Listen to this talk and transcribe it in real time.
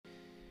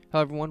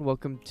Hello, everyone.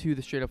 Welcome to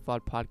the Straight Up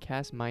Flawed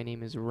Podcast. My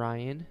name is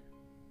Ryan,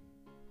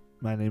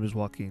 My name is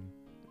Joaquin.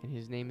 and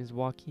his name is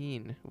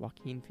Joaquin.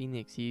 Joaquin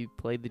Phoenix. He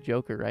played the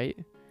Joker, right?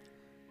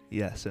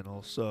 Yes, and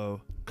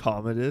also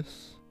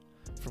Commodus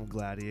from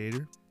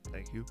Gladiator.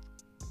 Thank you.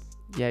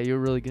 Yeah, you were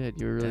really good.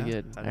 You were really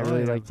Yeah, good. I I know really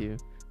I am. liked you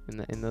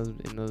in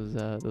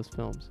those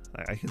films.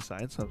 I can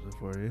sign something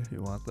for you.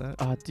 You want that?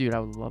 Oh, dude, I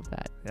would love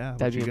that. Yeah, what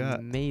That'd you be got?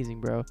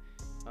 amazing, bro.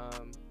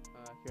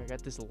 Here I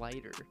got this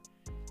lighter.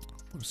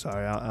 I'm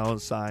sorry, I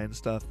don't sign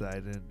stuff that I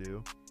didn't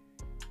do.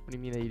 What do you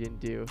mean that you didn't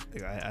do?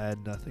 Like, I had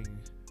nothing.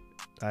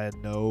 I had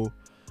no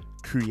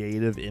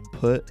creative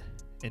input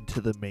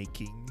into the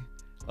making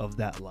of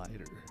that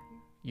lighter.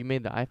 You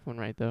made the iPhone,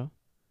 right? Though.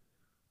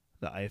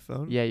 The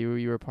iPhone? Yeah,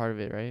 you were part of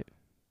it, right?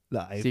 The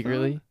iPhone?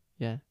 Secretly.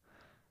 Yeah.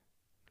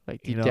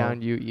 Like You deep know-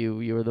 down,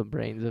 you were the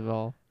brains of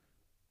all.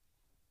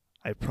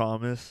 I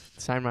promised.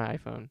 Sign my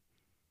iPhone.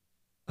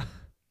 I'm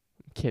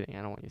kidding.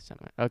 I don't want you to sign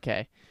my.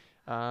 Okay.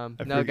 No,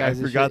 I guys.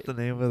 this forgot shit-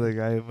 the name of the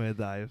guy who made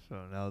the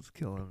iPhone. Now it's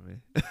killing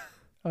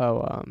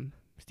me.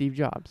 Steve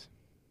Jobs.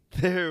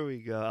 There we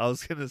go. I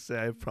was gonna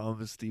say I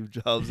promised Steve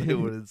Jobs I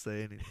wouldn't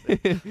say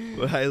anything,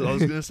 but I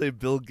was gonna say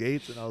Bill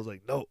Gates, and I was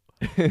like, no,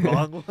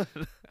 wrong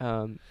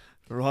one,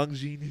 wrong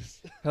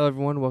genius. Hello,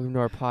 everyone. Welcome to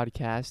our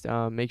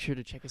podcast. Make sure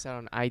to check us out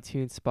on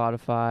iTunes,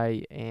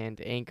 Spotify,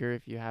 and Anchor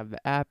if you have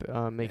the app.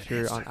 Make And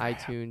sure on Instagram.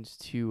 iTunes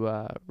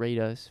to rate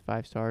us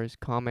 5 stars,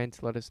 comment,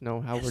 let us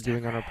know how we're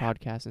doing on our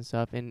podcast and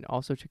stuff, and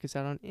also check us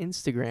out on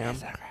Instagram.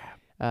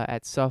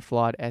 At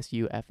Sufflawed,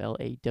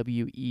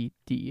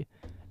 SUFLAWED.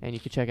 And you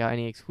can check out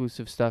any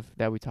exclusive stuff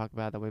that we talk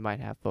about that we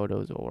might have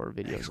photos or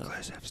videos of.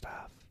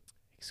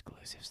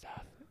 Exclusive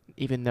stuff.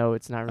 Even though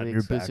it's not I'm really your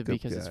exclusive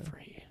backup because it's guy.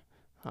 free.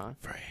 Huh?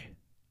 Free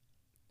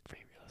Free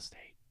real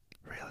estate.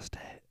 real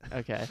estate.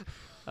 Okay.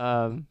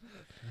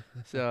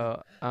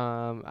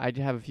 I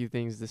do have a few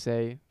things to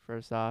say.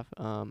 First off,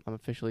 I'm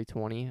officially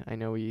 20. I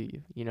know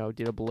we,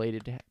 did a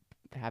belated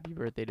happy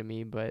birthday to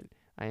me, but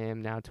I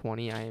am now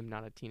 20. I am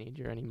not a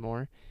teenager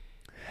anymore.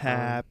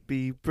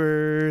 Happy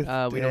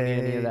birthday. We don't need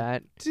any of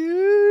that. To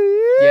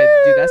you. Yeah,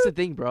 dude, that's the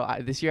thing, bro.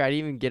 This year I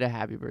didn't even get a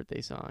happy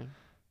birthday song.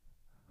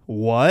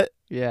 What?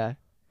 Yeah.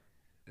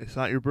 It's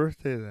not your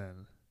birthday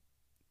then.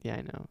 Yeah,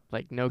 I know.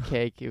 Like, no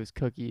cake. It was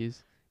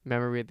cookies.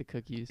 Remember we had the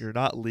cookies? You're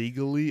not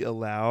legally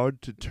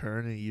allowed to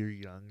turn a year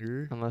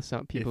younger Unless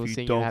some people if you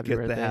sing your don't happy get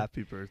birthday. the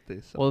happy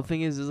birthday song. Well, the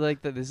thing is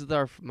like that. This is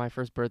my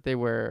first birthday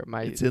where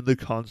it's in the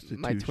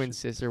Constitution. my twin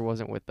sister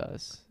wasn't with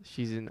us.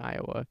 She's in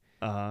Iowa.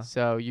 Uh-huh.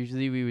 So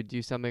usually we would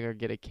do something or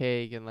get a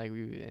cake and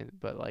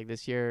but like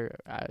this year,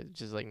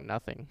 just like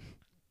nothing.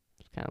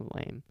 It's kind of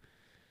lame.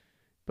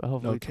 But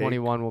hopefully cake?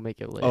 21 will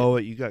make it lit. Oh,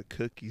 you got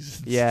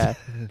cookies. Yeah,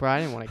 instead. bro, I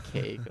didn't want a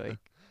cake. Like,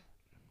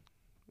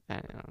 I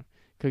don't know.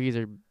 Cookies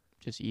are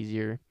just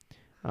easier.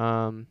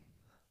 And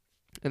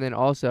then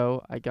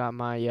also I got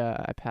my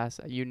I passed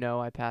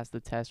the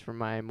test for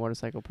my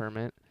motorcycle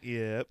permit.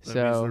 Yep. That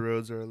means So- the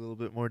roads are a little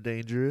bit more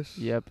dangerous.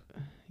 Yep.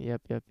 And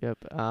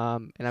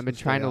I've been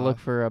So trying stay to look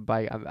off. for a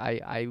bike.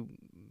 I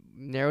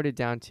narrowed it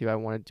down to I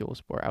want a dual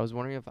sport. I was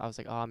wondering if I was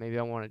like, oh, maybe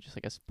I want just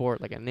like a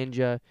sport, like a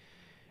Ninja.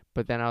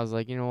 But then I was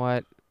like, you know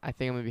what? I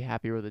think I'm gonna be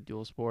happier with a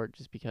dual sport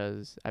just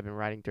because I've been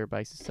riding dirt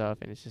bikes and stuff,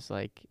 and it's just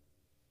like,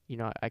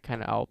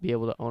 I'll be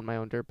able to own my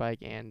own dirt bike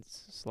and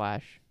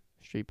slash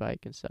street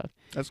bike and stuff.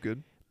 That's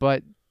good.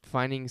 But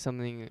finding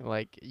something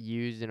like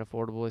used and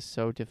affordable is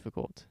so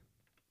difficult.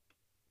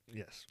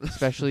 Yes.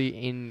 Especially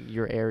in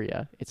your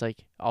area. It's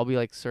like I'll be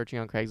like searching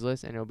on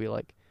Craigslist and it'll be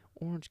like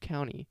Orange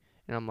County,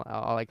 and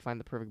I'll like find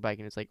the perfect bike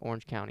and it's like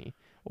Orange County,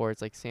 or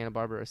it's like Santa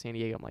Barbara or San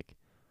Diego. I'm like,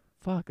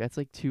 fuck, that's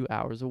like 2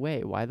 hours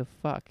away. Why the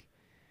fuck?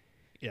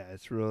 Yeah,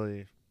 it's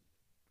really.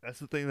 That's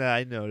the thing that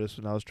I noticed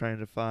when I was trying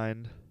to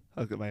find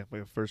my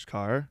first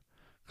car,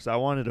 because I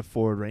wanted a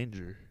Ford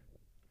Ranger,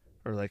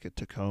 or like a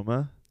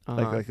Tacoma,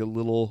 like a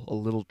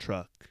little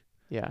truck,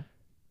 Yeah.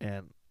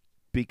 and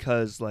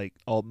because like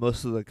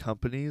most of the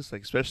companies,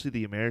 like especially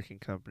the American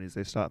companies,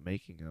 they stopped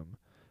making them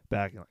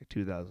back in like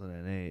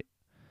 2008.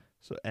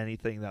 So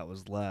anything that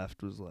was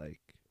left was like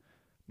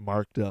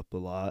marked up a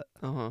lot.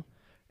 And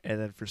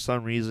then for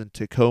some reason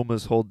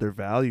Tacomas hold their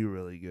value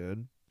really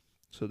good.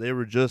 So they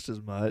were just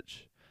as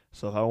much.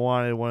 So if I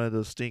wanted one of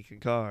those stinking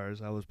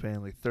cars, I was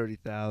paying like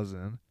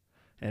 $30,000,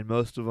 and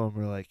most of them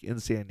were like in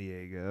San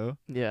Diego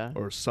yeah.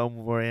 or some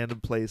random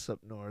place up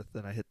north.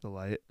 Then I hit the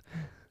light.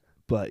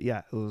 But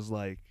yeah, it was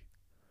like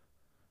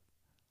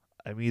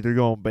I'm either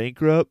going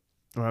bankrupt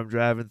or I'm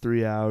driving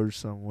 3 hours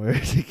somewhere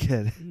to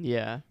get it.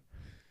 Yeah.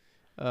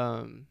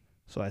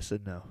 So I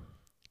said no.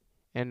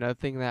 And another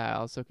thing that I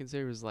also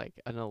considered was like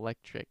an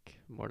electric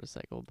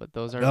motorcycle, but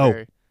those are No.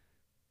 very,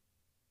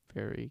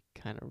 very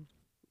kind of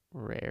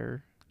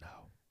rare. No.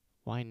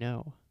 Why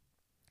no?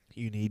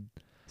 You need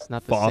It's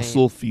not the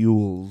fossil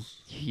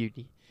fuels. same. You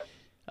need-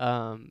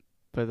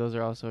 but those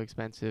are also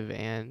expensive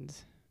and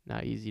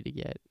not easy to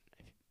get.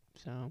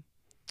 So,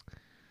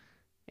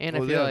 and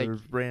Well, I feel yeah, like they're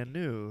brand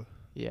new,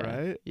 yeah,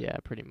 right? yeah,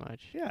 pretty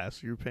much. Yeah,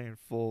 so you're paying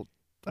full,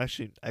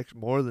 actually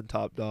more than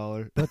top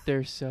dollar But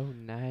they're so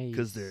nice.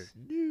 because they're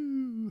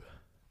new.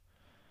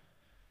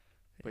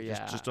 But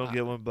Just don't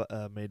get one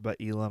made by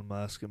Elon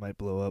Musk. It might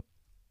blow up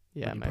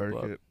yeah, when it you might park blow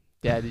up. it.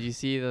 Yeah, did you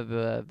see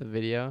the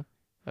video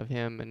of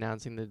him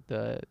announcing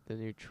the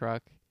new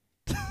truck?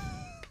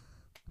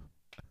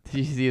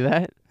 Did you see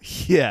that?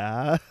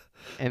 Yeah.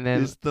 And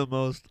then It's the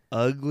most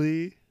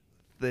ugly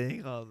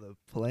thing on the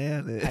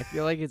planet. I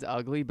feel like it's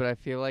ugly, but I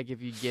feel like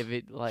if you give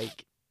it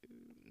like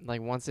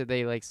once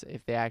they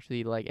if they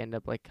actually like end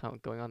up like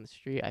going on the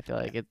street, I feel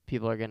like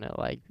people are gonna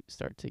like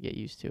start to get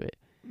used to it.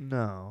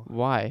 No.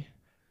 Why?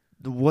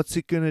 What's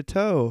it gonna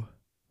tow?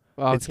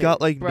 Well, It's okay,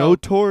 got like bro, no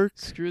torque.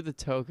 Screw the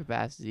tow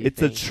capacity. It's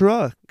thing. a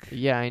truck.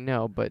 Yeah, I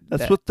know, but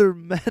That's what they're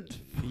meant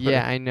for.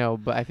 Yeah, I know,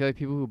 but I feel like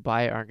people who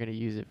buy it aren't gonna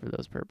use it for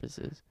those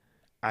purposes.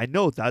 I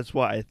know. That's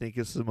why I think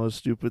it's the most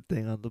stupid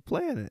thing on the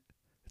planet.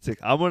 It's like,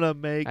 I'm gonna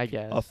make I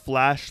guess. a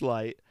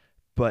flashlight,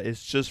 but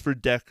it's just for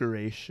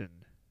decoration.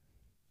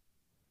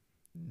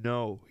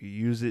 No, you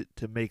use it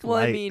to make Well,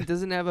 light. I mean,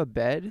 doesn't it have a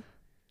bed?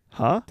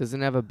 Huh?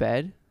 Doesn't it have a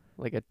bed?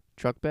 Like a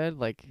truck bed?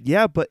 Like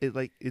Yeah, but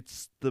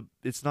it's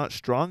not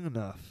strong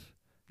enough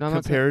no, I'm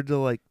not saying, compared to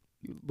like.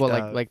 well,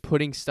 uh, like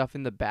putting stuff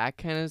in the back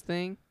kind of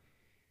thing.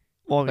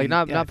 Well, I Like, mean,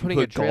 not if you putting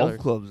a put trailer.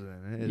 golf clubs in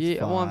it. It's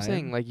Yeah, well, I'm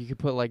saying fine. like you could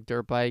put like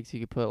dirt bikes, you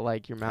could put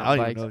like your I mountain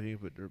don't bikes. even know if you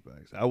can put dirt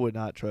bikes. I would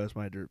not trust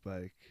my dirt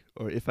bike,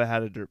 or if I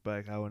had a dirt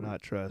bike, I would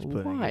not trust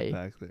putting Why? it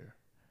back there.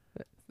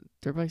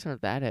 Dirt bikes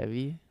aren't that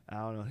heavy. I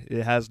don't know.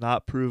 It has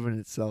not proven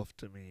itself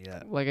to me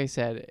yet. Like I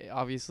said,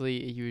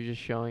 obviously he was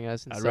just showing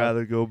us. And I'd stuff.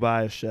 rather go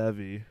buy a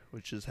Chevy,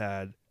 which has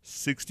had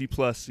 60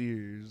 plus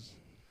years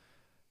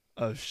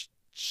of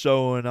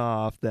showing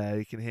off that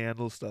it can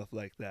handle stuff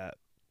like that,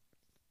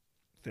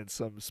 than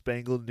some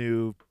spangled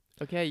new.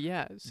 Okay,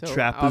 yeah. So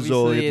Trapezoid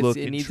obviously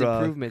looking it needs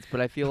truck. improvements, but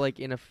I feel like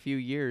in a few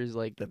years,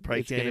 like That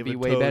probably it's can't gonna be even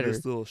way tow better.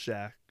 this little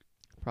shack.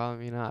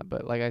 Probably not,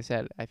 but like I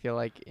said, I feel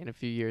like in a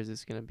few years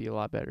it's gonna be a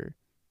lot better.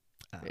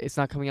 It's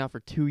not coming out for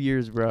 2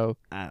 years, bro.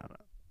 I don't know.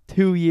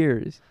 2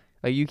 years.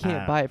 Like you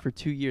can't Ah. buy it for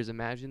 2 years.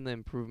 Imagine the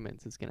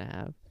improvements it's gonna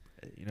have.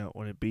 You know,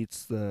 when it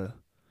beats the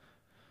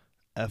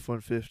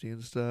F-150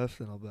 and stuff,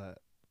 then I'll buy it.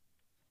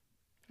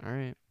 All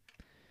right.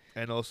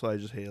 And also, I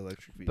just hate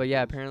electric vehicles. But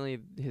yeah, apparently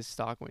his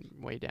stock went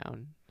way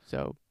down.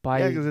 So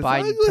Yeah, 'cause it's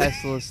buy ugly.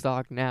 Tesla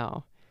stock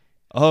now.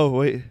 Oh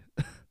wait,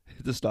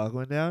 the stock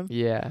went down.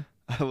 Yeah.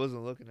 I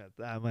wasn't looking at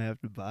that. I might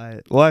have to buy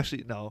it. Well,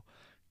 actually, no,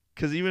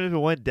 because even if it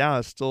went down,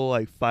 it's still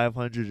like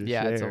 500 a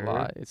Yeah, share. it's a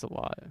lot. It's a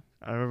lot.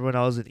 I remember when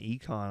I was in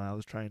econ, I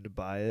was trying to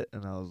buy it,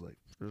 and I was like,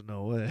 "There's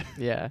no way."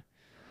 Yeah.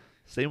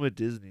 Same with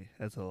Disney.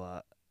 That's a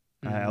lot.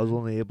 I was Mhm.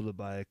 only able to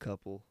buy a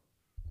couple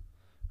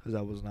because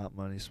I was not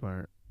money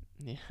smart.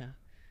 Yeah.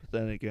 But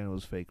then again, it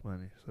was fake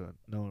money, so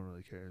no one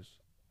really cares.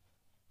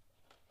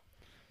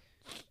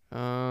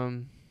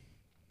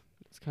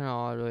 That's kind of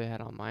all I really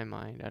had on my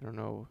mind. I don't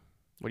know.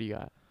 What do you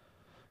got?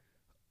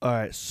 All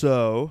right,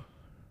 so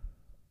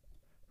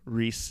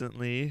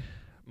recently,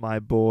 my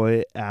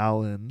boy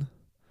Alan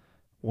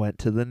went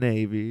to the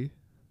Navy.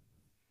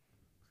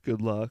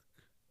 Good luck.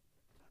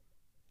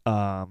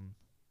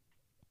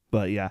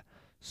 But yeah,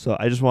 so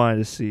I just wanted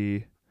to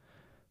see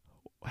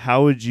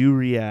how would you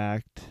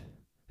react.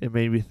 It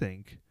made me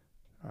think.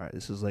 All right,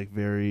 this is like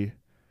very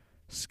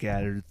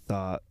scattered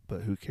thought,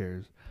 but who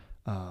cares?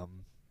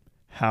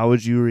 How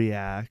would you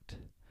react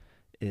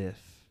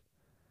if,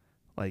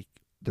 like,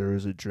 there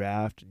was a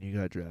draft and you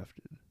got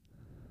drafted?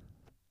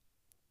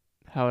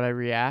 How would I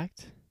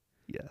react?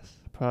 Yes.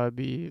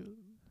 Probably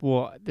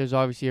well, there's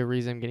obviously a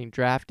reason I'm getting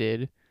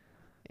drafted.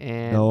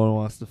 And No one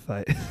wants to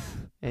fight.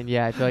 and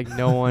yeah, I feel like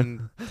no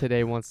one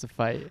today wants to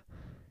fight.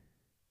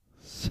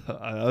 So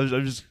I'm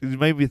just, it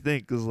made me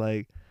think, because,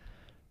 like,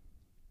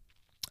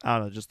 I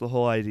don't know, just the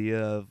whole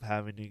idea of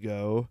having to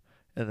go.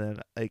 And then,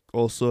 like,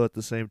 also at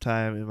the same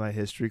time in my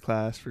history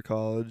class for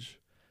college,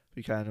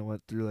 we kind of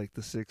went through, like,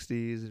 the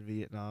 60s and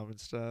Vietnam and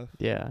stuff.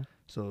 Yeah.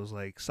 So it was,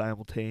 like,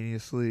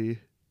 simultaneously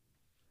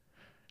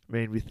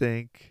made me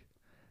think.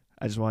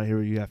 I just want to hear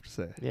what you have to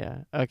say. Yeah.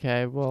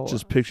 Okay. Well.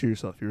 Just picture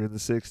yourself. You're in the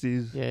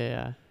 60s. Yeah.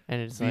 Yeah. And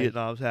it's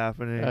Vietnam's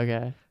happening. like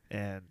okay.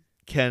 And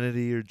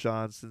Kennedy or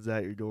Johnson's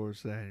at your door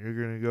saying, "You're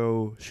going to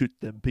go shoot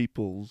them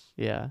peoples."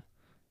 Yeah.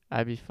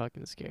 I'd be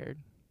fucking scared.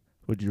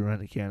 Would you run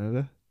to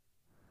Canada?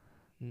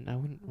 I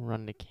wouldn't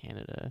run to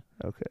Canada.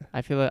 Okay.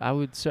 I feel like I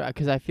would,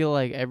 because I feel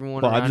like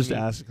everyone Well, around I'm just me.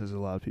 asking because a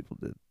lot of people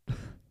did.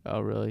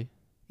 Oh, really?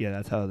 Yeah,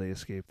 that's how they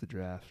escaped the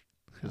draft,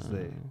 because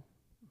they Oh.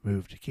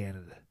 moved to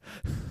Canada.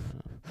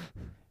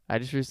 I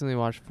just recently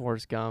watched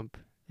Forrest Gump,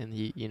 and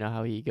you know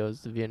how he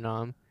goes to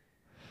Vietnam.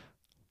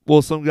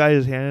 Well, some guy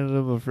just handed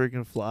him a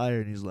freaking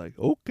flyer, and he's like,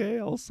 "Okay,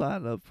 I'll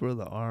sign up for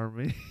the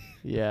army."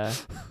 Yeah.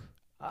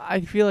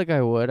 I feel like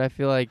I would. I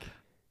feel like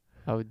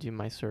I would do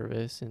my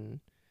service, and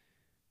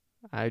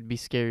I'd be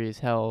scary as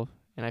hell.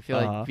 And I feel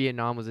like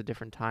Vietnam was a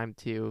different time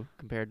too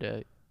compared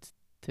to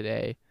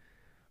today.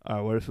 All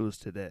right, what if it was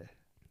today?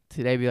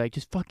 Today, be like,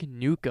 just fucking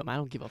nuke them. I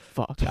don't give a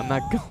fuck. I'm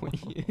not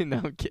going.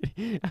 No, I'm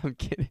kidding. I'm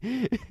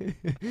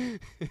kidding.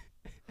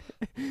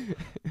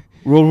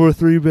 World War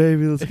III,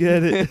 baby, let's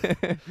get it.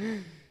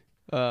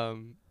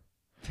 um,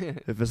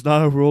 If it's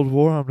not a world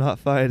war, I'm not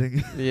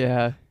fighting.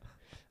 yeah.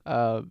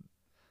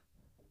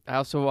 I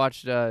also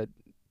watched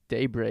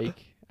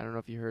Daybreak. I don't know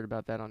if you heard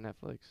about that on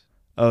Netflix.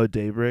 Oh,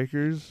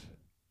 Daybreakers.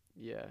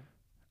 Yeah.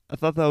 I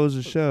thought that was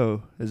a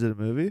show. Is it a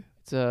movie?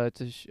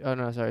 Oh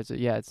no, sorry.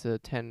 It's a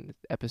 10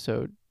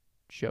 episode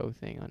show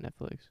thing on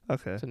Netflix.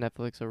 Okay. It's a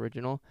Netflix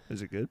original.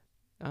 Is it good?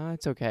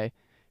 It's okay.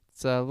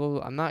 It's a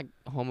little. I'm not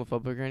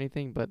homophobic or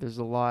anything, but there's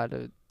a lot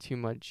of too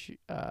much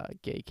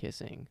gay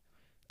kissing,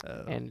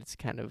 Oh. and it's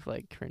kind of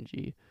like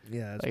cringy.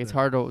 Yeah. Like it's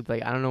hard to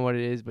like. I don't know what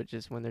it is, but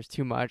just when there's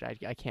too much,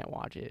 I can't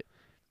watch it.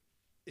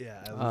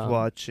 Yeah, I was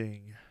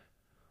watching.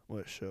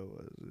 What show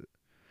was it?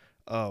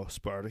 Oh,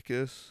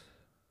 Spartacus.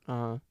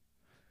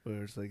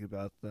 Where it's like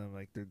about them,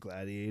 like they're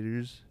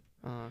gladiators.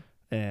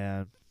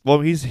 And well,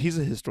 he's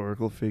a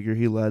historical figure.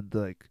 He led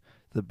like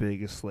the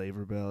biggest slave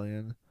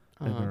rebellion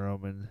in the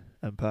Roman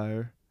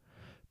Empire.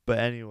 But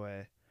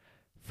anyway,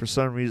 for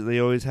some reason they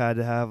always had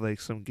to have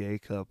like some gay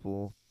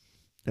couple,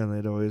 and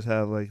they'd always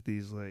have like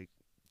these like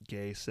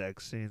gay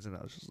sex scenes, and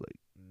I was just like,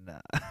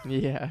 nah.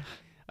 Yeah.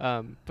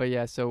 But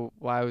yeah, so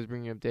why I was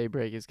bringing up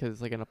Daybreak is 'cause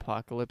it's like an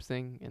apocalypse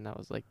thing, and that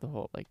was like the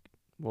whole like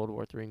World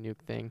War III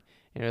nuke thing,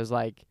 and it was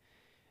like,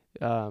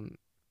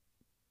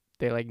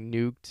 they like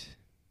nuked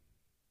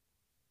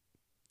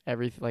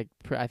everything. Like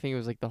I think it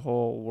was like the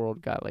whole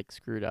world got like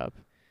screwed up,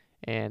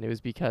 and it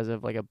was because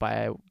of like a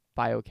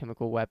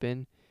biochemical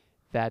weapon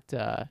that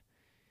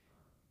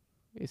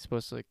is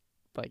supposed to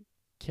like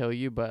kill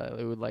you, but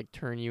it would like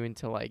turn you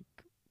into like,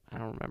 I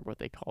don't remember what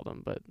they called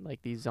them, but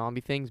like these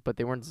zombie things, but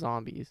they weren't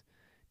zombies.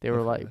 They were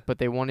Okay. like, but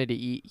they wanted to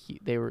eat.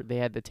 They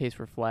had the taste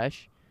for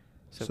flesh,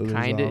 so they're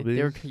kind of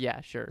they were zombies?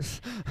 yeah sure,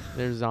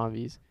 they're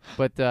zombies,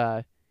 but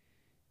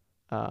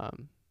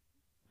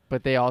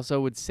but they also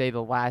would say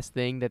the last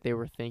thing that they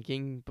were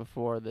thinking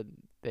before they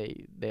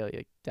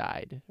like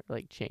died or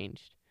like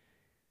changed.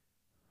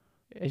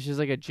 It's just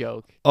like a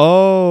joke.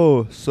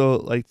 Oh, so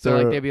like So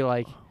like they're. they'd be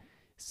like,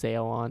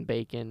 sail on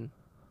bacon,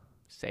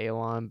 sail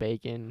on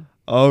bacon.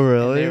 Oh, And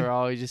really? they would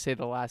always just say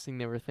the last thing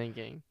they were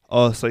thinking.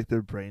 Oh, it's like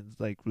their brains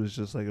like was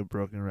just like a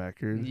broken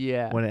record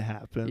Yeah. when it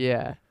happened.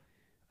 Yeah.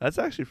 That's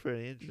actually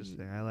pretty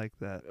interesting. I like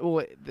that.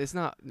 Well, it's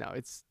not. No,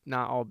 it's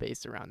not all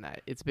based around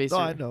that. It's based. No,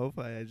 around, I know,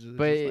 but I just.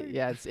 But just like,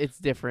 yeah, it's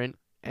different.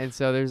 And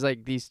so there's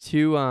like these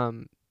two a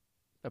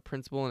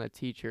principal and a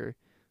teacher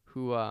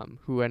who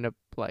end up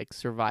like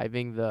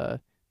surviving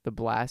the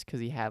blast 'cause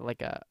he had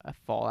like a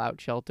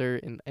fallout shelter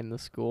in the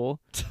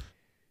school.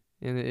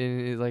 And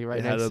it's like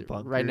They had a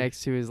bunker. right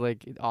next to his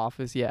like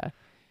office, yeah.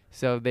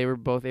 So they were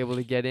both able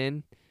to get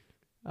in,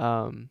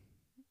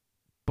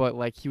 but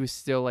like he was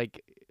still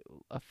like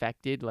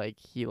affected. Like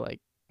he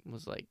like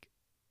was like,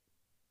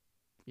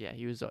 yeah,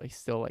 he was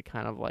still like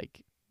kind of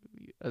like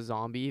a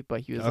zombie,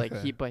 but he was like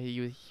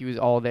Okay. he was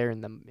all there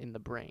in the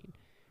brain.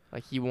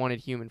 Like he wanted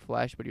human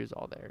flesh, but he was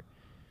all there.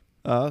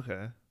 Oh,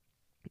 okay.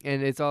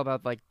 And it's all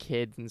about like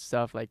kids and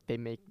stuff. Like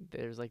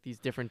there's like these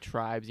different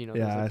tribes, you know.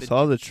 Yeah, there's, like, I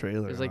saw the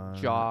trailer. There's like on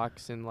it.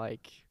 jocks and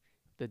like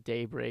the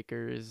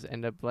Daybreakers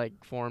end up like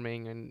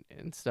forming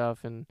and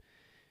stuff, and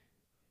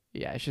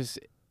yeah,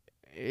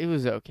 it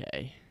was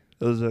okay.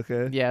 It was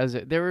okay. Yeah,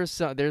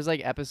 there's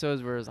like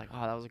episodes where it's like,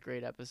 oh, that was a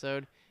great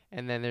episode,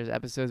 and then there's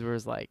episodes where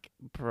it's like,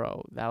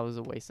 bro, that was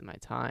a waste of my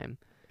time.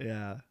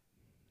 Yeah.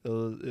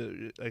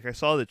 Like I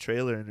saw the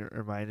trailer and it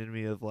reminded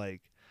me of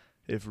like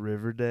if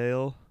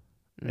Riverdale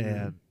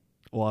and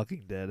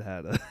Walking Dead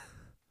had a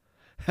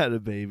had a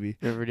baby.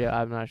 Riverdale,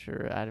 I'm not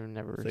sure. I've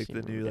never It's like seen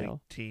the new like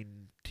Riverdale.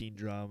 teen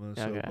drama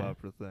soap Okay.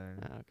 opera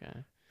thing. Okay.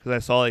 Because I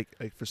saw like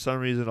for some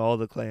reason all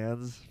the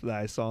clans that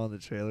I saw in the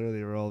trailer,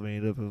 they were all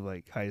made up of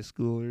like high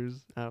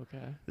schoolers.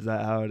 Okay. Is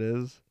that how it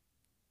is?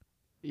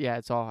 Yeah,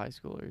 it's all high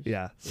schoolers.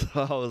 Yeah. So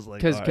I was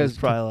like, 'Cause- all right, 'cause it's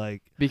probably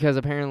like Because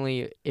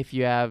apparently, if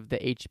you have the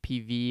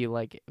HPV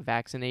like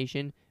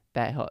vaccination,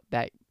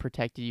 that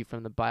protected you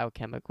from the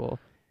biochemical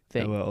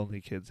thing. well, only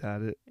kids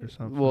had it or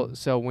something. Well,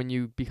 so when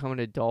you become an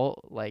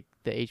adult, like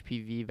the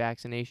HPV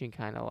vaccination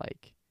kind of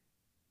like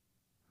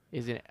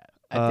isn't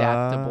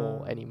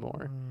adaptable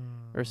anymore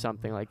or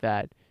something like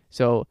that.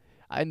 So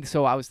I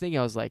was thinking,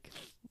 I was like,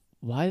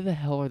 why the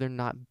hell are there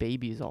not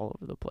babies all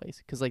over the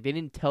place? 'Cause like they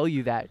didn't tell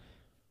you that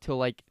till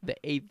like the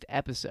 8th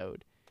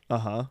episode.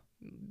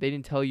 They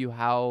didn't tell you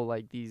how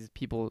like these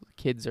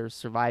kids are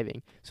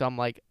surviving. So I'm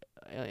like,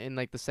 in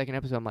like the second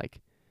episode, I'm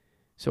like,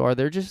 so are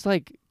there just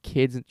like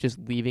kids just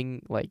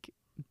leaving like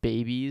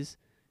babies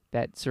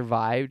that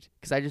survived?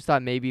 'Cause I just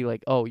thought maybe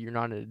like, oh, you're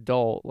not an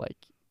adult, like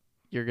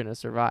you're gonna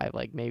survive.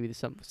 Like maybe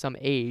some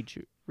age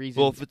reason.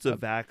 Well, if it's a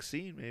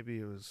vaccine,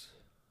 maybe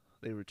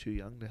they were too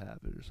young to have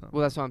it or something.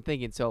 Well, that's what I'm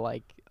thinking. So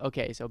like,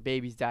 okay, so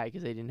babies die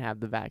 'cause they didn't have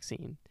the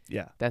vaccine.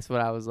 Yeah. That's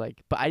what I was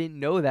like, but I didn't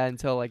know that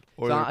until like.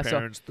 Or so their I- so-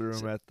 parents threw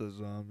them at the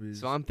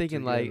zombies. So I'm thinking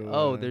to like, get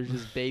oh, away. there's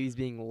just babies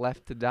being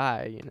left to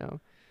die, you know.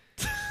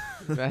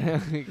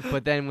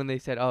 But then when they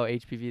said, oh,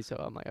 HPV, so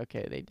I'm like,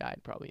 okay, they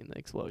died probably in the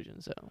explosion.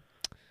 So,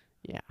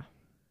 yeah.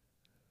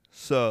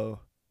 So,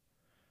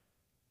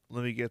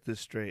 let me get this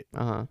straight.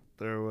 Uh-huh.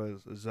 There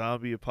was a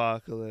zombie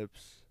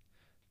apocalypse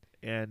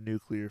and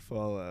nuclear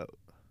fallout.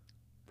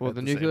 Well, at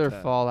the the same nuclear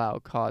time.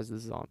 fallout caused the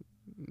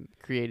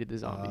created the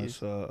zombies.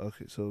 So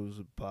it was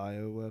a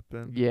bio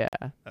weapon. Yeah,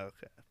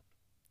 Okay.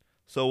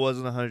 So it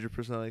wasn't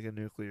 100% like a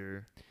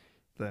nuclear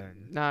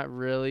thing. not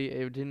really.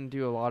 It didn't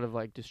do a lot of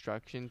like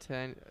destruction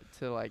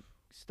to like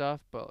stuff,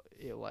 but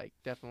it like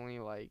definitely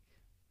like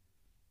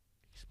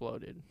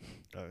exploded.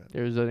 Okay.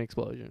 There was an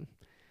explosion.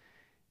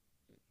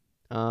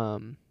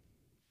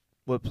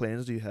 What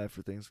plans do you have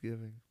for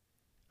Thanksgiving?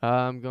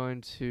 I'm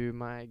going to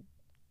my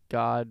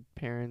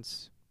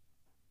godparents,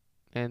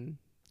 and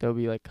there'll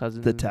be like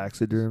cousins. The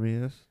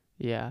taxidermiest.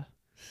 Yeah,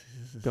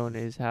 going to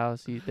his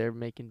house. They're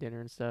making dinner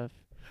and stuff.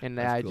 And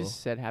That's I cool.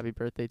 just said happy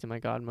birthday to my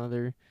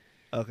godmother.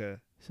 Okay.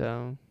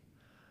 So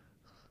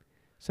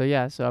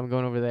yeah, so I'm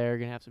going over there.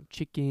 Gonna have some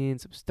chicken,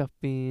 some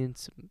stuffing,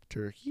 some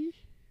Turkey.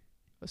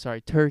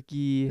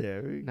 turkey,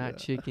 There we not go.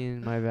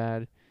 chicken. My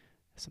bad.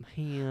 Some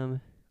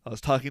ham. I was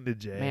talking to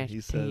Jay. Mashed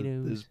He said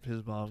potatoes.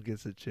 his mom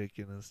gets a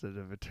chicken instead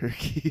of a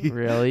turkey.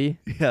 Really?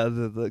 Yeah,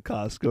 the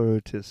Costco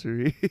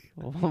rotisserie.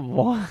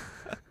 What?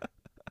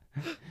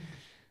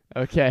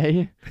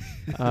 Okay.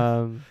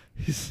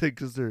 He said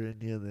because they're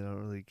Indian, they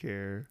don't really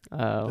care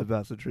Oh.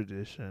 about the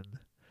tradition,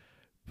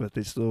 but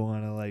they still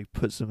want to like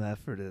put some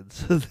effort in,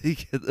 so they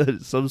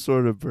get some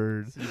sort of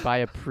bird. So you buy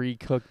a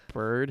pre-cooked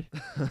bird.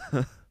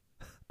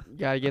 You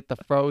gotta get the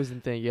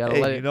frozen thing. You gotta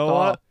Hey, let it you know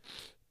thaw. what?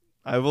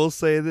 I will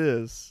say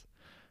this: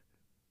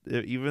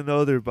 even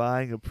though they're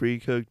buying a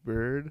pre-cooked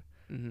bird,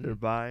 Mhm. they're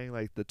buying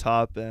like the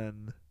top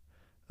end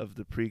of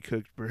the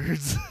pre-cooked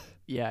birds,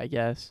 Yeah, I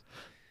guess.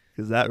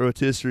 because that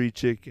rotisserie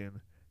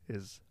chicken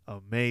is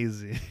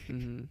amazing.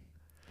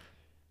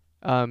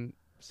 Mhm.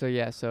 So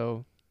yeah.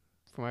 So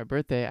for my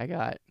birthday, I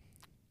got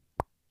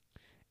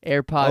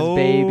AirPods,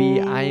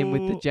 baby. I am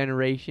with the Oh.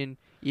 generation.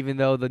 Even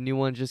though the new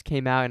ones just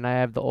came out and I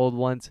have the old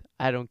ones,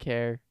 I don't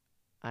care.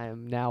 I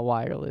am now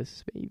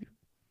wireless, baby.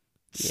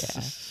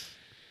 Yeah.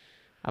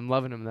 I'm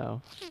loving them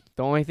though.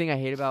 The only thing I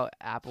hate about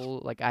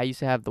Apple, like I used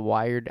to have the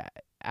wired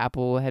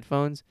Apple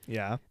headphones.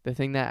 Yeah. The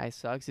thing that I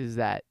sucks is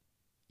that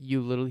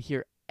you literally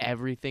hear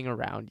everything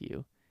around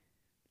you.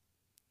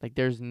 Like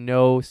there's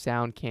no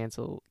sound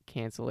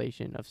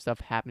cancellation of stuff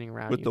happening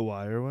around With you. the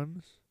wire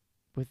ones?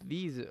 With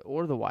these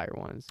or the wire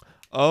ones.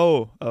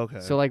 Oh, okay.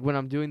 So like when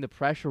I'm doing the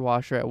pressure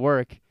washer at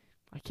work,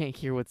 I can't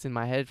hear what's in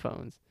my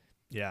headphones.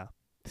 yeah.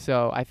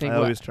 So I think I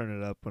always turn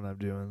it up when I'm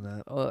doing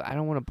that. I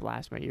don't want to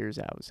blast my ears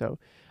out. So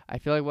I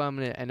feel like what I'm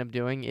going to end up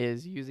doing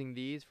is using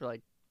these for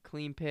like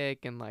clean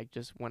pick and like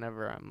just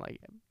whenever I'm like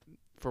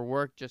for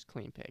work, just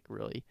clean pick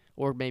really,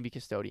 or maybe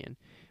custodian.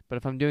 But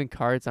if I'm doing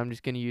carts, I'm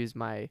just going to use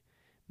my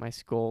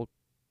Skull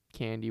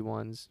Candy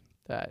ones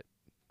that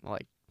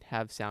like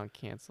have sound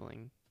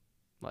canceling.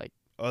 Like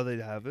Oh, they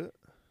have it?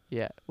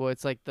 yeah, well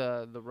it's like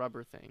the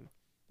rubber thing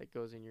that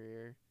goes in your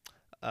ear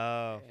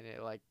Oh, and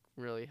it like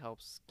really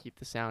helps keep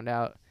the sound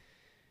out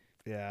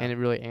yeah. and it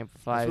really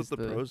amplifies That's what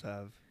the pros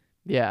have.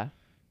 Yeah.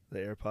 The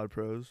AirPod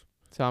Pros.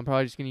 So I'm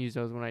probably just gonna use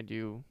those when I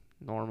do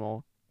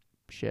normal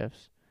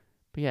shifts.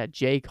 But yeah,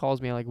 Jay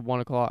calls me at like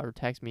 1:00 or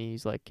texts me.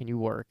 He's like, "Can you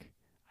work?"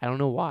 I don't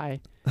know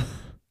why,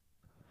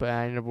 but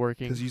I ended up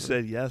working. Because you for-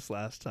 said yes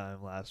last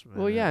minute.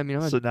 Well, yeah, I mean,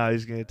 I'm so now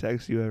he's going to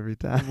text you every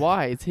time.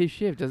 why? It's his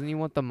shift. Doesn't he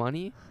want the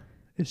money?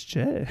 It's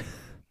Jay.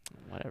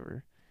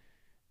 Whatever.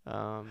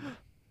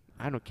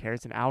 I don't care.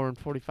 It's an hour and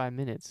 45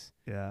 minutes.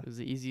 Yeah. It was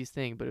the easiest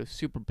thing, but it was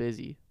super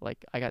busy.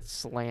 Like I got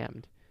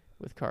slammed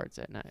with carts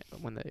at night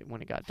when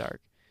it got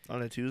dark.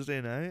 On a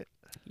Tuesday night?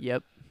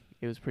 Yep,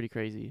 it was pretty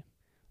crazy.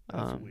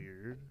 That's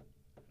weird.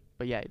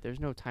 But yeah, there's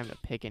no time to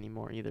pick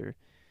anymore either.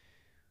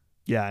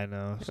 Yeah, I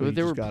know. So you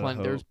there just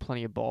gotta there was hope.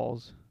 plenty of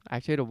balls. I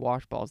actually had to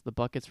wash balls. The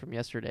buckets from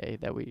yesterday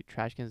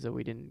trash cans that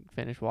we didn't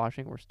finish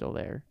washing were still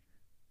there.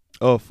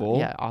 Oh, full?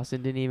 Yeah,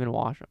 Austin didn't even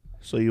wash them.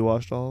 So you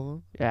washed all of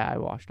them? Yeah, I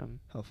washed them.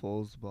 How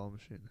full is the ball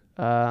machine?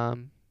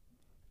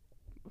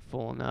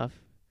 Full enough.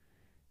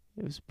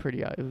 It was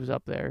pretty. It was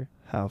up there,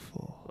 How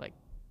full?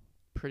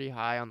 pretty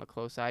high on the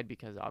close side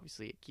because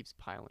obviously it keeps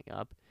piling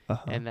up.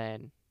 Uh-huh. And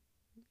then,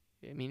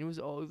 I mean,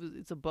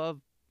 it's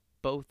above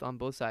both on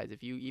both sides.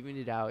 If you even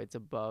it out, it's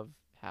above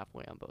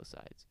halfway on both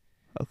sides.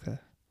 Okay.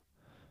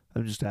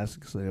 I'm just asking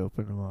because they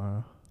open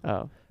tomorrow.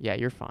 Oh, yeah,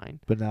 you're fine.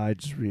 But now I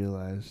just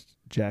realized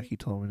Jackie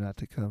told me not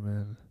to come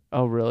in.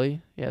 Oh,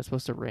 really? Yeah, it's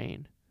supposed to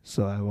rain.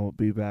 So I won't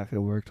be back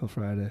at work till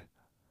Friday.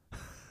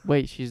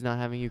 Wait, she's not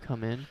having you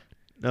come in?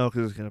 No,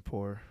 because it's going to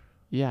pour.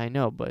 Yeah, I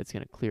know, but it's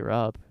going to clear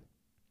up.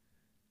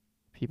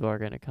 People are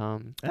going to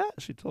come.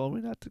 She told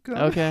me not to come.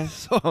 Okay.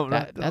 So I'm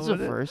not That's a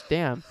doing it. first.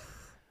 Damn.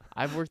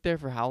 I've worked there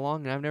for how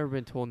long, and I've never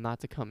been told not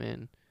to come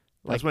in.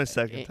 That's my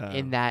second time.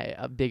 In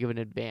that big of an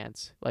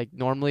advance. Like,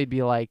 normally it'd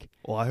be like,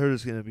 Well, I heard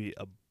it's going to be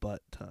a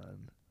butt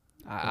ton.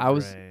 I of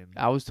was rain.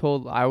 I was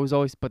told, I was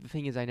always, but the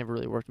thing is I never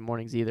really worked in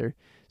mornings either.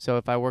 So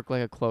if I work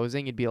like a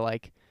closing, it'd be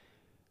like,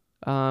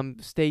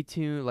 stay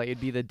tuned. Like, it'd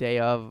be the day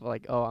of,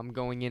 like, oh, I'm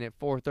going in at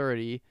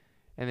 4:30.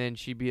 And then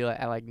she'd be like,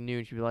 at like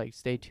noon, she'd be like,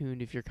 stay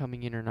tuned if you're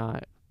coming in or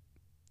not.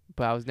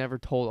 But I was never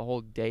told a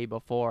whole day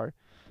before.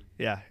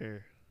 Yeah,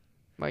 here.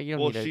 Like, you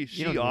don't Well, need to, you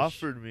she don't need to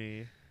offered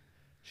me.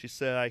 She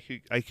said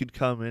I could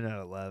come in at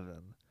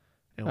 11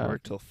 and Oh.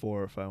 work till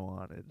 4 if I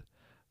wanted.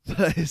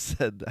 But I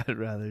said I'd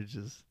rather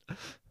just.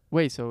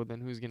 Wait, so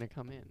then who's gonna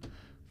come in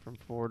from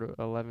 4 to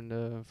 11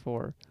 to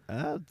 4?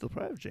 They'll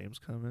probably have James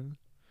come in.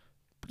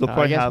 They'll I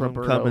probably guess have him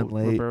come in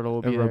late. Roberto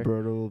will be And there.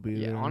 Roberto will be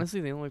Yeah, there. honestly,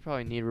 they only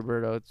probably need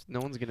Roberto. No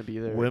one's gonna be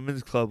there.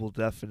 Women's club will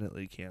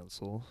definitely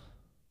cancel.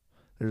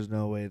 There's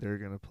no way they're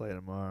gonna play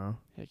tomorrow.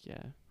 Heck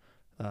yeah.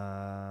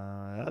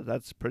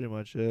 That's pretty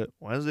much it.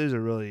 Wednesdays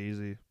are really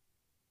easy.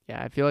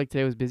 Yeah, I feel like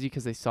today was busy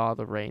because they saw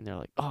the rain. They're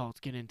like, oh, let's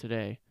get in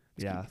today.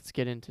 Let's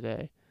get in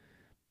today.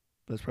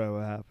 That's probably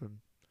what happened.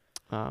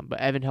 But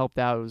Evan helped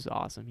out. It was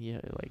awesome. He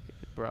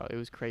bro, it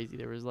was crazy.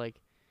 There was I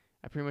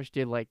pretty much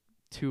did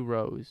 2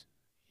 rows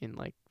in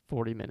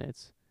 40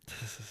 minutes.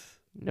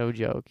 No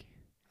joke.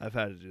 I've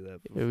had to do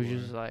that before. It was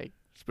just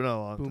it's been a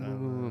long boom, time. boom,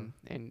 boom, boom.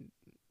 And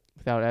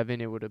without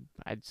Evan,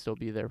 I'd still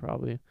be there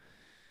probably.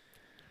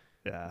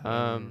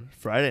 Yeah.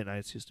 Friday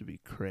nights used to be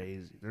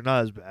crazy. They're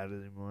not as bad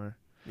anymore.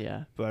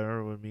 Yeah. But I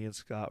remember when me and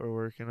Scott were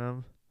working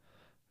them,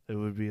 it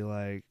would be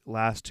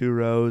last 2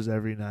 rows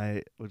every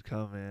night would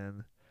come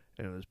in,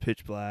 and it was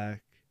pitch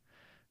black,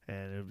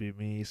 and it would be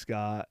me,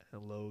 Scott,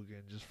 and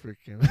Logan just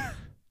freaking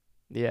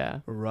Yeah.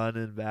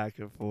 running back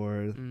and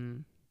forth.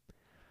 Mm.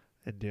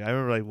 And dude, I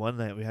remember one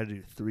night we had to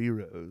do 3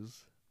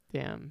 rows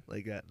Damn.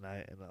 at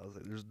night, and I was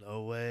like, "There's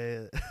no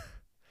way."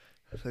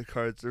 The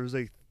carts, there was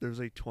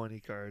 20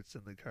 carts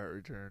in the cart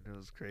return. It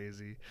was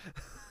crazy.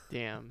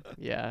 Damn.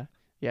 Yeah.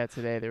 Yeah.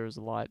 Today there was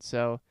a lot.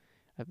 So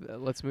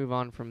let's move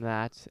on from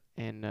that.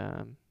 And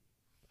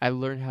I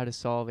learned how to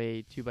solve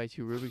a 2x2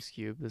 Rubik's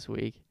Cube this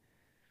week.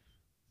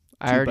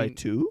 2 by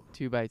 2?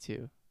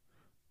 2x2.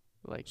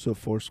 So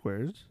 4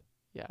 squares?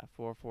 Yeah,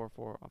 four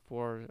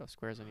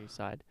squares on each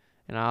side.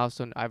 And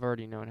I've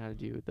already known how to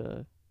do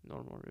the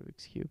normal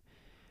Rubik's Cube.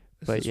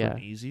 Is But this yeah.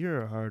 one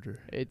easier or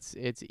harder? It's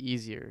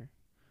easier.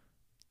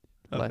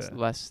 Okay.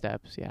 Less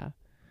steps, yeah.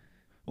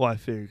 Well, I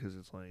figured because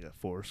it's only got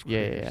 4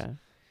 squares.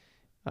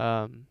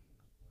 Yeah.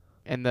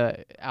 And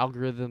the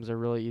algorithms are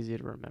really easy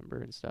to remember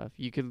and stuff.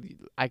 You could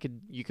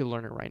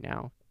learn it right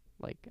now.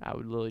 I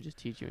would literally just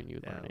teach you and you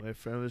would learn it. My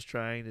friend was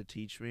trying to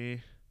teach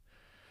me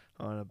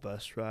on a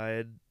bus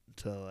ride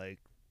to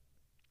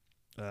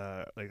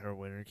our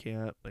winter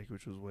camp,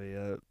 which was way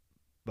up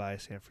by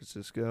San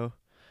Francisco.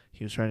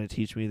 He was trying to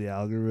teach me the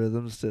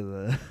algorithms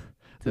to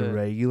the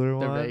regular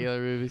one. The regular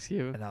Rubik's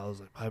Cube. And I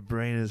was like, my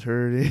brain is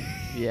hurting.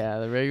 Yeah,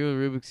 the regular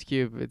Rubik's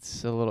Cube,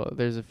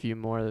 there's a few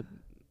more that,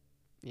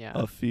 yeah.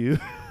 A few?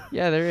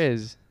 Yeah, there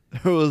is.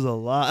 There was a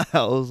lot.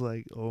 I was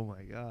like, oh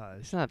my gosh.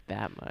 It's not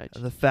that much.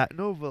 And the fact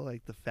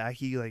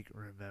he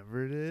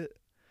remembered it,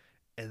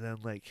 and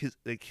then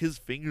his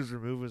fingers were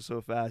moving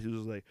so fast. He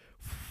was like,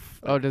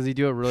 oh, does he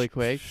do it really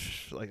quick?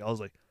 I was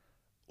like,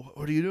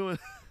 what are you doing?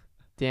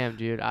 Damn,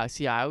 dude. I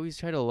always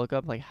try to look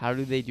up how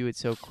do they do it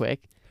so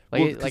quick?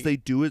 Because they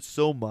do it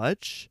so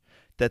much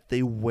that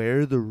they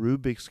wear the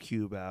Rubik's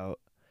Cube out,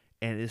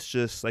 and it's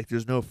just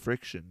there's no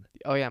friction.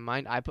 Oh yeah,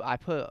 mine. I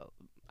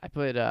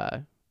put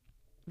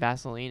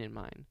Vaseline in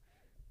mine.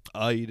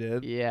 Oh, you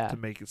did? Yeah. To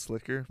make it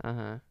slicker?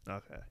 Uh-huh.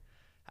 Okay.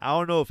 I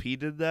don't know if he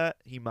did that.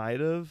 He might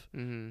have.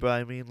 Mm-hmm. But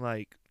I mean,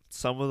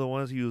 some of the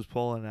ones he was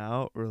pulling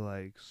out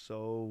were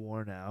so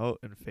worn out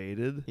and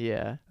faded.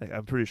 Yeah.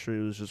 I'm pretty sure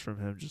it was just from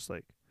him just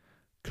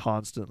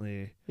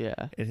constantly.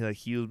 Yeah. And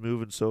he was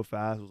moving so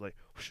fast. It was like,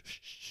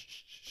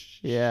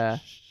 yeah.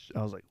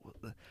 I was like,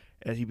 what the?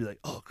 And he'd be like,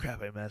 oh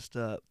crap, I messed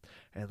up.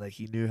 And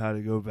he knew how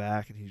to go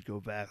back, and he'd go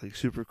back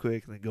super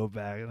quick and then go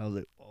back. And I was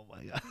like, oh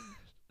my God.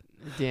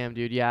 Damn,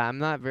 dude. Yeah, I'm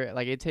not very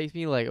it takes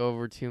me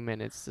over 2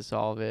 minutes to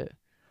solve it.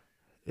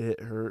 It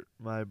hurt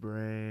my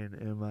brain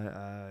and my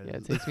eyes. Yeah,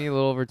 it takes me a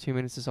little over 2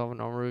 minutes to solve a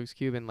normal Rubik's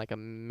Cube and a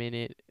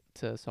minute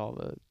to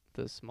solve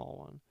the small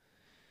one.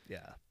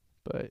 Yeah.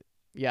 But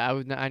yeah,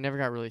 I never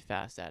got really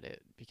fast at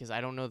it because I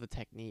don't know the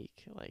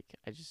technique.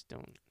 I just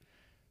don't.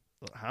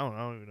 I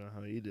don't even know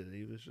how he did it.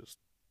 He was just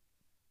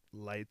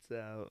lights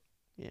out.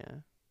 Yeah.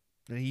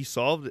 And he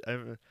solved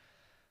it.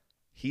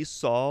 He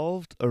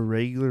solved a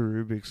regular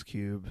Rubik's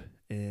Cube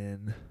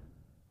in,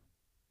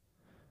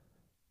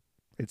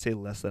 I'd say,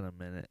 less than a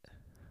minute.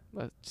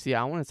 See,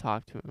 I want to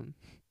talk to him.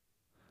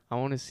 I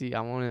want to see.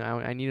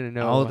 I need to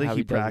know. I don't think how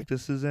he does it.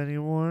 practices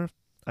anymore.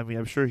 I mean,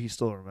 I'm sure he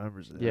still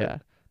remembers it. Yeah.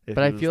 If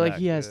But I was feel like that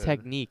he has good.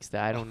 techniques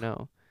that I don't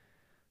know.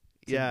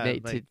 Yeah,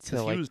 to,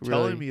 he was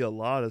telling me a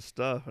lot of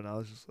stuff, and I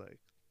was just like,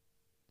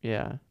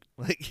 yeah,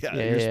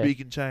 you're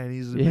speaking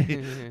Chinese to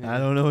me. I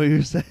don't know what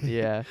you're saying.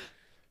 Yeah.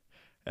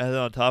 And then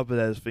on top of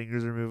that, his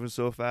fingers are moving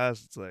so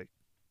fast. It's I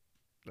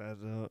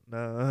don't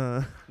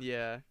know.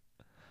 Yeah.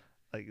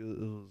 It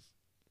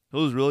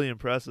was really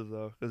impressive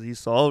though, because he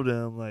solved it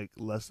in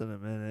less than a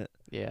minute.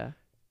 Yeah.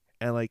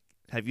 And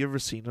have you ever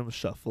seen him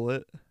shuffle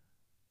it?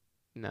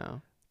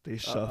 No. They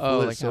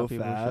shuffle it so how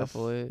people fast.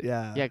 Shuffle it.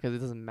 Yeah. Yeah, because it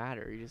doesn't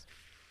matter. You just.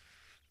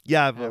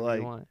 Yeah, but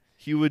you want.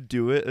 he would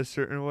do it a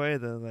certain way,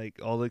 then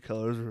all the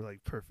colors were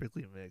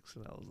perfectly mixed,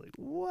 and I was like,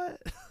 what?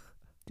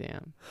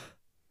 Damn.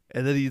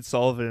 And then he'd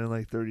solve it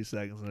in 30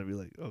 seconds, and I'd be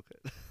like, okay.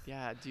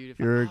 Yeah, dude.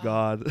 You're a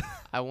god.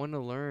 I want to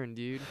learn,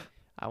 dude.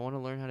 I want to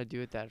learn how to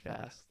do it that Yeah.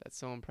 fast. That's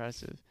so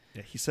impressive.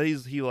 Yeah, he said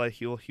he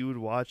would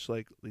watch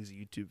like these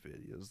YouTube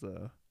videos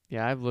though.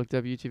 Yeah, I've looked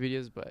up YouTube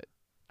videos, but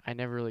I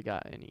never really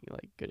got any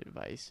like good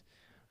advice.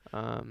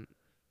 Um,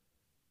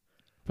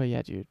 but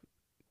yeah, dude,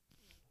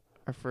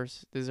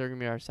 this is gonna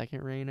be our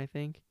second rain, I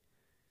think.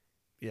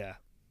 Yeah.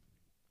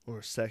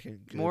 Or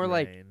second good More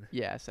like rain.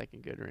 yeah,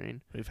 second good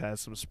rain. We've had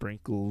some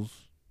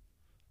sprinkles.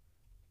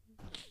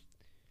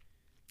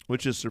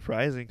 Which is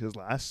surprising because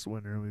last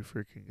winter we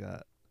freaking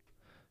got.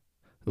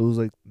 It was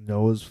like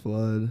Noah's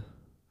flood.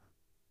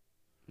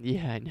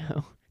 Yeah, I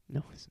know.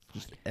 No,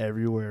 Just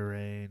everywhere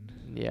rain.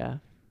 yeah.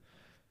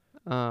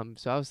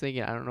 So I was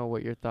thinking, I don't know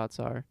what your thoughts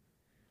are.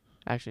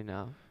 Actually,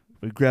 no.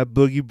 We grab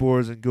boogie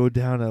boards and go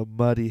down a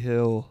muddy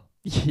hill.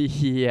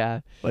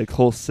 Yeah, Like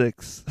hole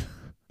 6.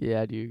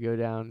 yeah, dude, go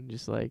down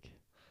just like.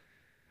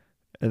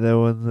 And then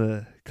when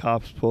the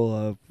cops pull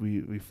up,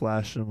 we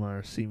flash them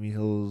our Simi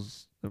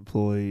Hills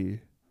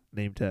employee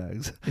name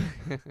tags.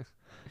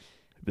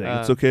 Be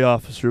like, it's okay,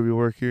 officer. We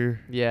work here.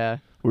 Yeah.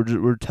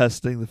 We're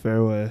testing the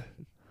fairway.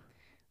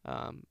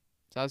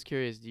 So I was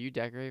curious, do you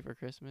decorate for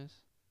Christmas?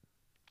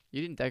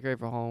 You didn't decorate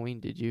for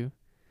Halloween, did you?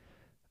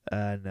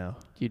 No, Do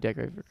you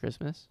decorate for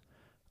Christmas?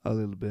 a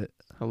little bit.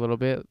 A little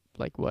bit?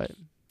 Like what?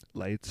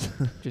 Lights.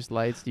 Just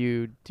lights? Do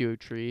you do a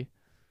tree?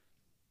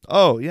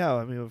 Oh yeah,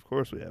 I mean of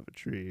course we have a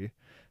tree.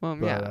 Well,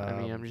 But, yeah.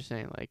 I mean, I'm just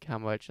saying, like, how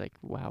much, like,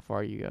 how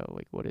far you go?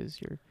 Like, what is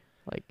your,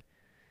 like?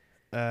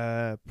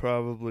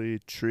 Probably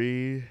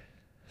tree,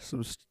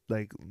 some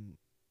like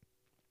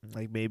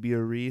maybe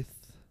a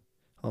wreath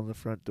on the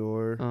front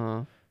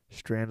door,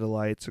 strand of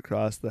lights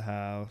across the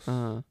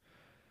house,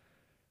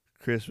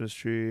 Christmas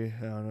tree.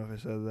 I don't know if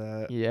I said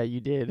that. Yeah, you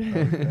did.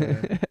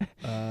 Okay.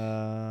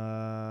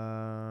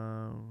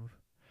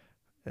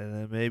 And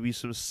then maybe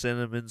some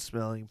cinnamon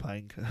smelling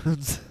pine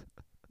cones.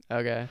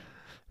 Okay.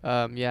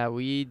 Yeah,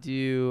 we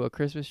do a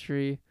Christmas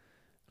tree.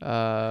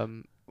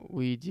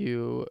 We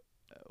do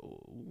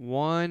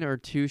 1 or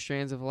 2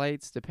 strands of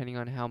lights, depending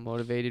on how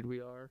motivated we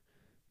are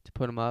to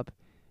put them up.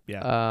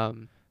 Yeah.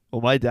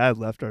 Well, my dad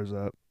left ours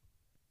up.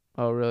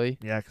 Oh, really?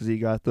 Yeah, 'cause he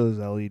got those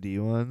LED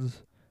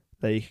ones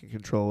that you can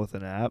control with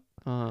an app.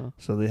 Uh-huh.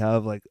 So they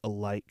have like a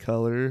light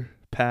color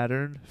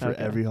pattern for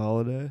Okay. every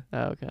holiday.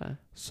 Okay.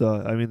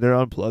 So, I mean, they're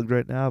unplugged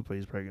right now, but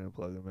he's probably going to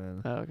plug them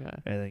in. Okay.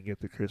 And then get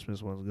the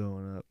Christmas ones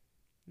going up.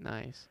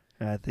 Nice.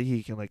 And I think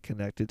he can like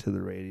connect it to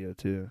the radio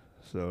too.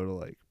 So it'll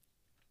like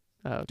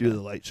Okay. do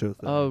the light show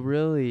thing. Oh,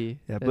 really?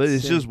 Yeah, That's but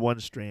it's sick. just one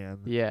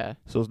strand. Yeah.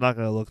 So it's not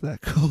going to look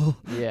that cool.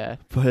 Yeah.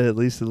 But at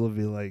least it'll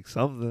be like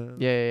something.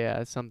 Yeah.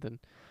 It's something.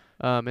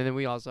 And then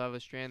we also have a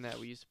strand that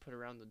we used to put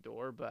around the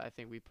door, but I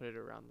think we put it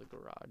around the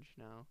garage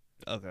now.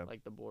 Okay.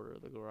 Like the border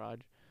of the garage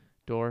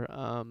door.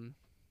 And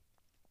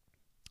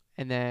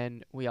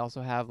then we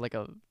also have like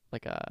a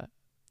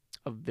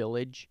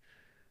village,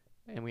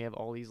 and we have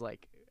all these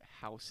like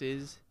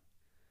houses,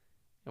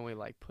 and we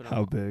like put them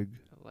How big?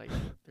 like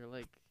they're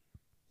like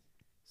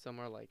some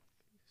are like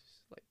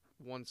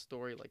 1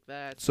 story like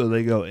that. So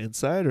they go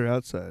inside or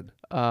outside?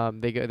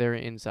 They're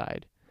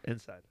inside,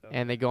 Inside. Okay.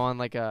 and they go on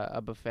like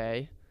a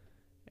buffet,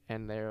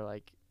 and they're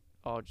like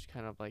all just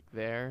kind of like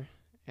there,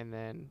 and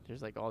then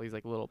there's like all these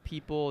like little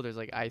people. There's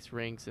like ice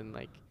rinks and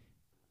like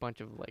bunch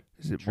of like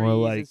Is it trees more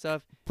and like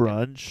stuff,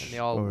 brunch? and they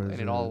all or and is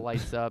it all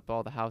lights up.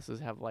 All the houses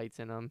have lights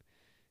in them,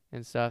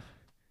 and stuff.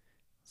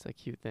 It's a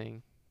cute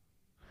thing.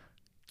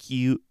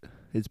 cute?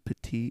 It's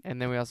petite.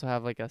 And then we also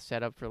have like a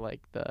setup for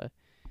like the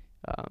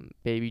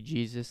baby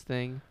Jesus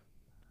thing.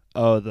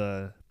 Oh,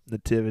 the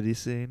nativity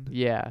scene.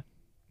 Yeah,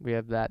 we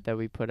have that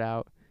we put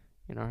out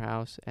in our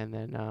house, and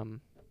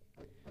then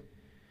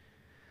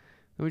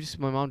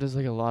my mom does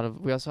like a lot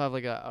of. We also have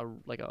like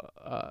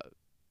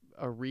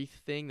a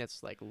wreath thing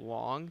that's like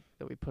long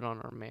that we put on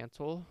our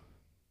mantle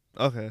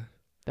Okay.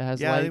 that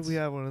has Yeah, I lights. think we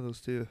have one of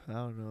those too. I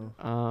don't know.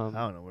 I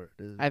don't know where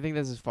it is. I think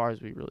that's as far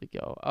as we really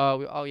go.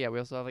 We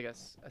also have like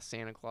a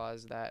Santa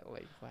Claus that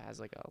like has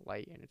like a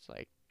light, and it's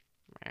like,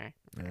 meh.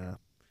 Yeah.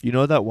 You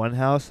know that one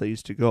house that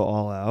used to go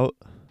all out?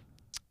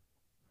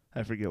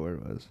 I forget where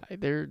it was.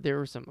 There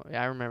were some.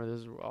 I remember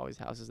there's always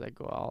houses that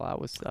go all out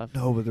with stuff.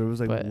 No, but there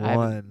was like But I haven't-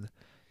 one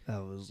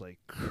that was like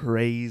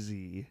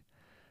crazy,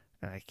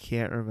 and I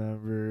can't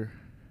remember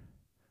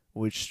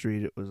which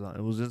street it was on.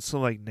 It was in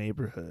some like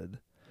neighborhood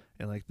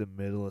in like the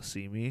middle of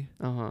Simi.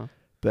 Uh-huh.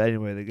 But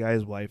anyway, the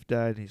guy's wife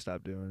died and he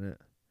stopped doing it.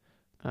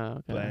 Oh,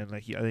 okay. But and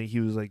like I think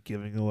he was like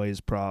giving away his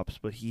props,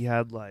 but he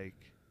had like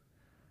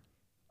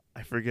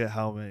I forget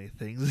how many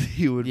things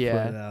he would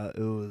Yeah. put out.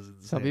 It was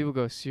insane. Some people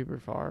go super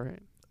far.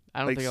 I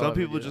don't like think I'll some ever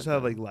people do just that,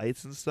 have though. like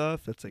lights and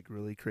stuff that's like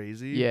really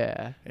crazy.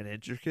 Yeah. And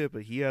intricate,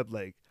 but he had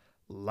like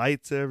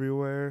lights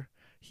everywhere.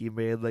 He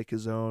made like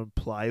his own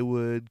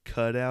plywood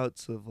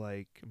cutouts of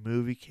like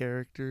movie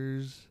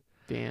characters,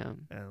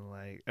 Damn. and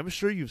like I'm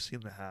sure you've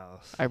seen the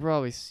house. I've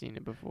probably seen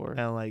it before.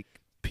 And like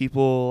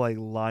people like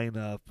line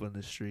up on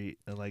the street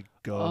and like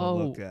go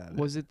and look at it.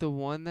 Was it the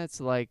one that's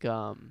like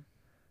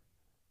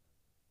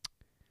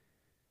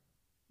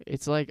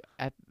it's like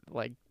at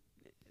like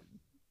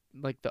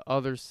the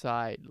other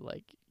side,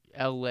 like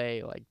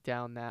L.A. like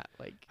down that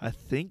like. I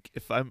think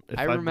if I'm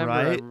I I'm remember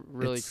right, a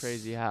really it's-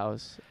 crazy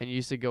house, and you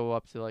used to go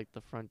up to like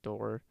the front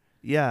door.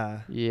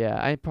 Yeah, Yeah,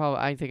 I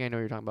think I know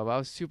what you're talking about. But I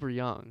was super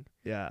young.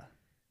 yeah.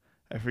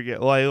 I forget.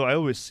 Well, I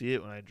always see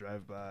it when I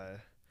drive by,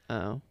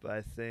 Oh, but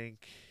I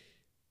think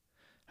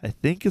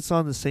it's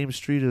on the same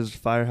street as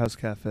Firehouse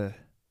Cafe.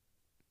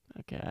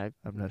 okay.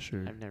 I'm not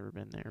sure. I've never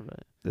been there,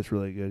 but It's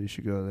really good. You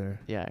should go there.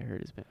 yeah, I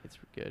heard it's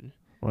good.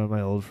 One of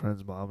my old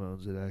friends' mom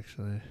owns it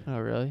actually. Oh,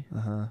 really?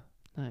 Uh-huh.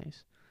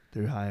 Nice.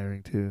 They're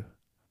hiring too.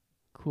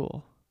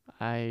 Cool.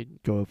 I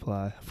Go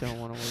apply. don't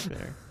want to work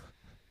there.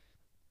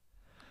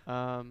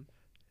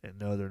 And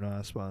no, they're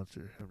not a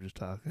sponsor. I'm just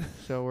talking.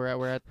 So we're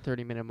at the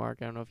 30-minute mark.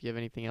 I don't know if you have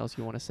anything else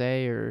you want to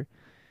say or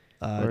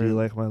Do you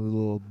like my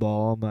little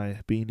ball, my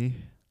beanie?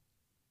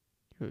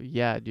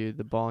 yeah, dude,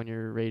 the ball on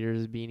your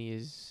Raiders beanie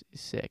is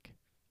sick.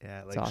 Yeah, I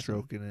It's like awesome.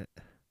 stroking it.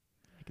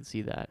 I can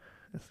see that.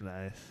 It's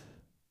nice.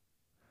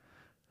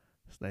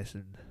 It's nice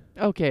and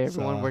Okay,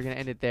 everyone, we're going to Soft.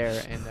 end it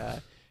there.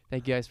 And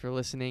thank you guys for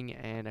listening.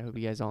 And I hope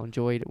you guys all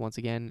enjoyed. Once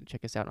again,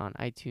 check us out on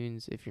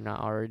iTunes if you're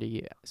not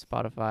already,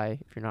 Spotify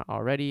if you're not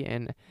already,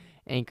 and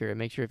Anchor.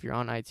 Make sure if you're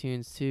on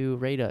iTunes to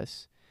rate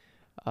us.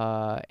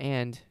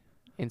 And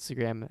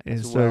Instagram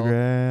as well.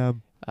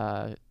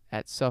 Instagram.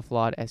 At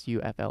Sufflawed,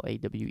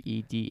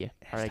 SUFLAWED.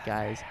 All right,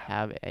 guys,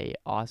 have a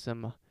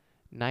awesome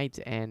night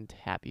and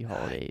happy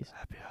holidays.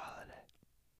 Happy holidays.